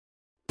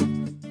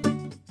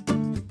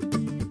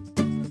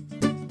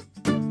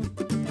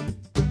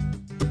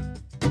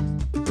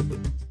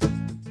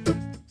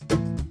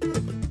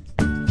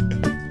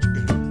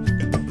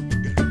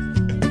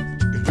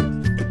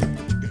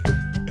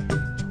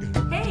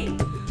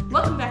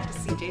Welcome back to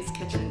CJ's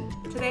Kitchen.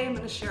 Today I'm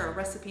going to share a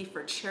recipe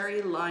for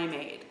Cherry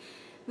Limeade.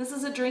 This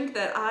is a drink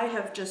that I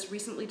have just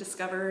recently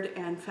discovered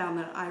and found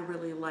that I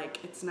really like.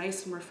 It's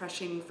nice and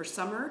refreshing for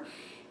summer,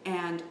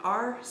 and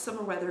our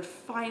summer weather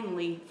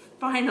finally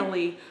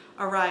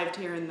arrived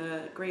here in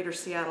the greater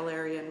Seattle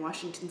area in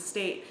Washington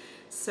State.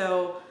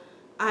 So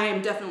I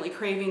am definitely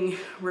craving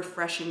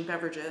refreshing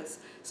beverages.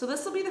 So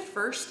this will be the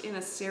first in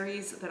a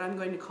series that I'm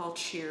going to call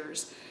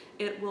Cheers.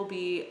 It will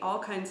be all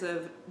kinds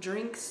of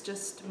drinks,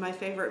 just my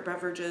favorite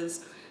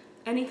beverages,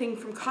 anything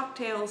from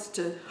cocktails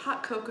to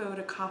hot cocoa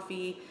to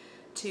coffee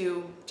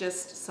to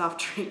just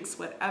soft drinks,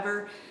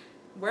 whatever,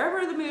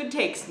 wherever the mood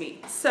takes me.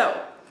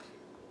 So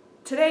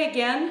today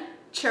again,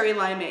 Cherry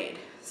Limeade.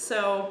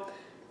 So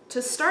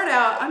to start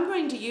out, I'm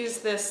going to use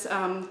this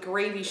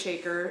gravy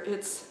shaker.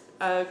 It's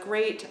a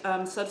great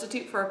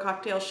substitute for a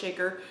cocktail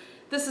shaker.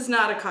 This is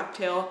not a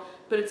cocktail,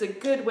 but it's a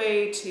good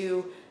way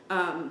to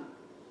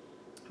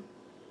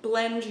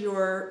blend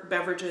your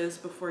beverages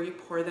before you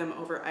pour them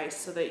over ice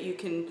so that you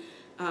can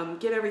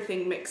get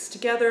everything mixed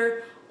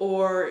together,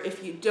 or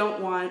if you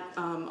don't want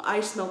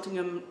ice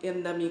melting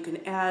in them, you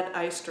can add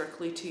ice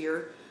directly to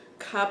your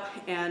cup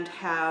and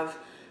have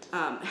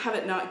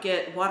it not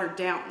get watered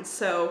down.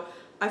 So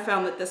I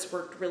found that this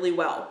worked really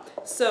well.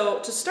 So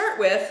to start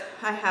with,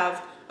 I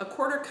have a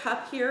 1/4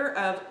 cup here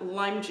of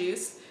lime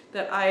juice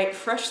that I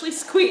freshly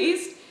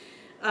squeezed.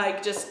 I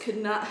just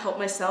could not help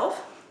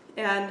myself.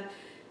 And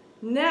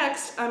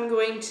next, I'm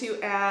going to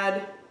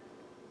add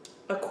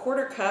a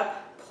 1/4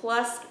 cup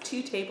plus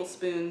 2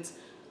 tablespoons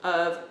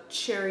of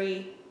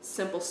cherry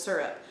simple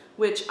syrup,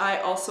 which I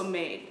also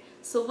made.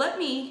 So let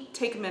me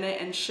take a minute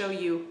and show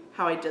you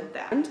how I did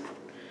that.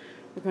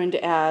 We're going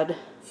to add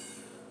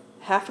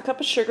 1/2 cup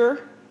of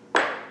sugar,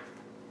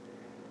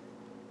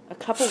 a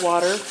cup of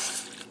water,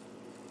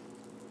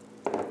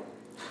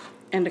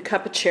 and a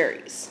cup of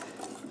cherries.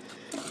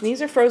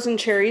 These are frozen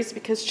cherries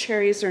because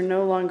cherries are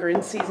no longer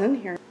in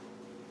season here.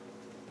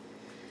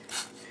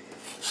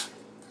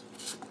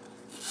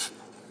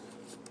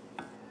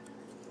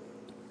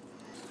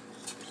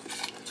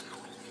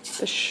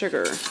 The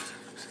sugar,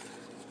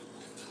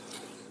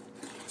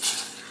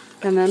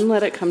 and then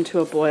let it come to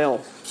a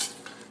boil.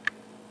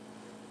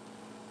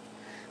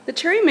 The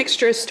cherry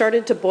mixture has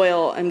started to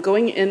boil. I'm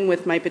going in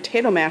with my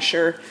potato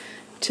masher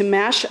to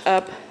mash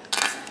up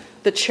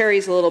the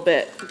cherries a little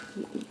bit.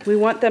 We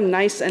want them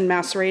nice and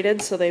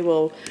macerated so they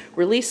will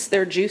release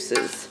their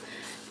juices.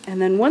 And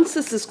then once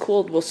this is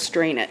cooled, we'll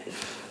strain it.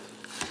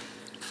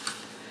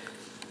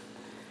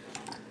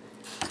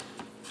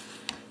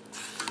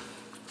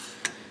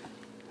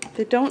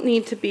 They don't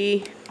need to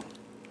be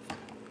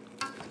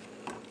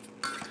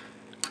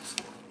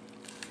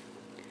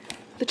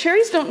the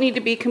cherries don't need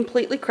to be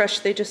completely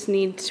crushed, they just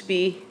need to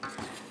be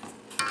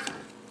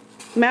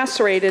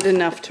macerated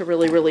enough to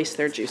really release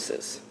their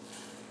juices.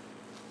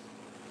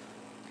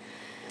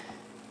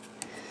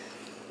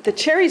 The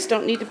cherries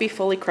don't need to be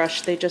fully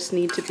crushed, they just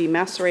need to be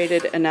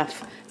macerated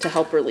enough to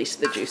help release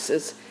the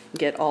juices and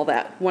get all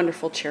that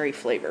wonderful cherry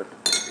flavor.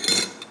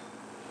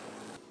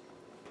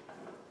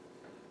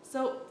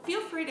 So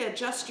feel free to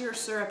adjust your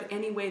syrup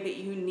any way that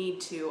you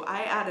need to.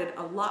 I added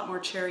a lot more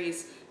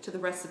cherries to the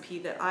recipe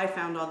that I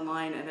found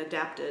online and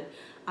adapted.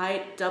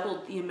 I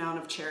doubled the amount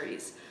of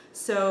cherries.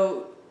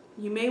 So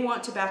you may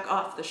want to back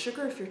off the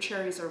sugar if your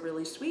cherries are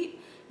really sweet.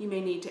 You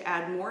may need to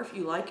add more if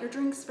you like your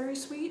drinks very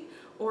sweet,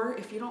 or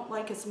if you don't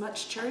like as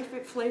much cherry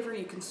flavor,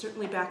 you can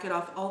certainly back it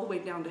off all the way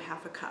down to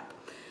 1/2 cup.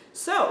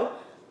 So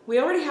we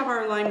already have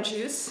our lime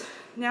juice.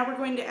 Now we're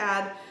going to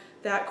add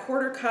that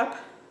 1/4 cup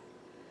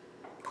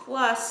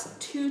plus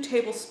 2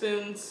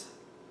 tablespoons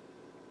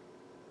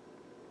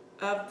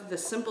of the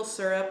simple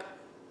syrup,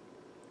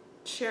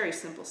 cherry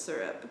simple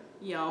syrup,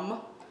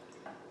 yum,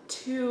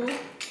 to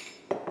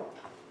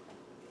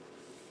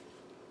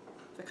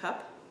the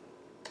cup.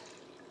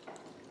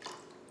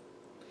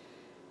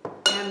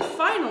 And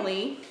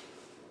finally,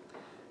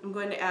 I'm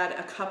going to add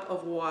a cup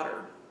of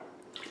water.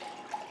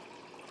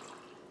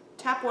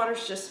 Tap water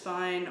is just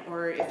fine,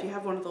 or if you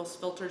have one of those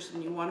filters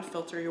and you want to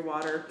filter your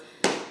water,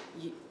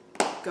 you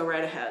go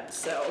right ahead.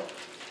 So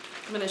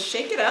I'm going to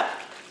shake it up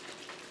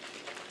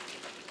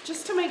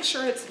just to make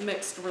sure it's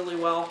mixed really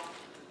well.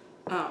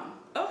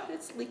 Oh,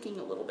 it's leaking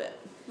a little bit.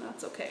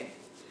 That's okay.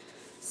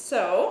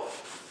 So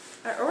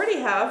I already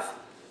have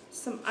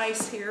some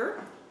ice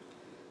here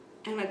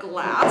and a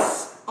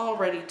glass all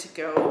ready to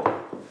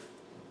go.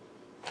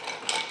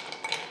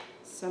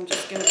 So I'm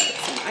just going to put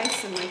some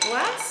ice in my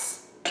glass.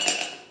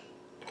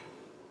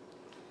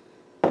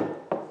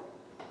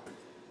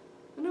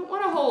 I don't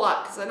want a whole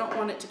lot because I don't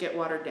want it to get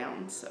watered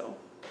down, so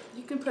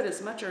you can put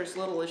as much or as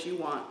little as you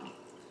want.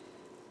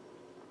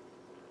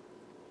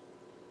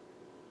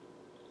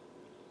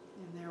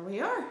 And there we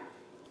are.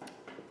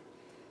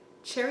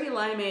 Cherry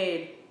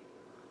Limeade.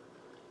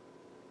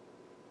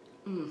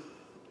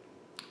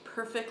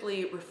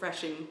 Perfectly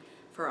refreshing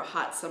for a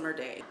hot summer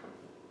day.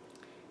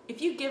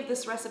 If you give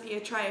this recipe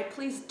a try,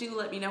 please do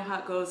let me know how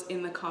it goes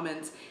in the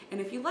comments. And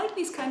if you like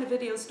these kind of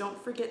videos,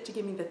 don't forget to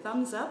give me the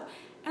thumbs up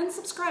and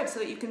subscribe so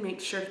that you can make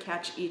sure to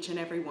catch each and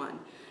every one.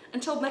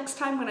 Until next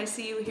time when I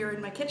see you here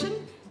in my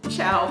kitchen,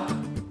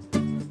 ciao!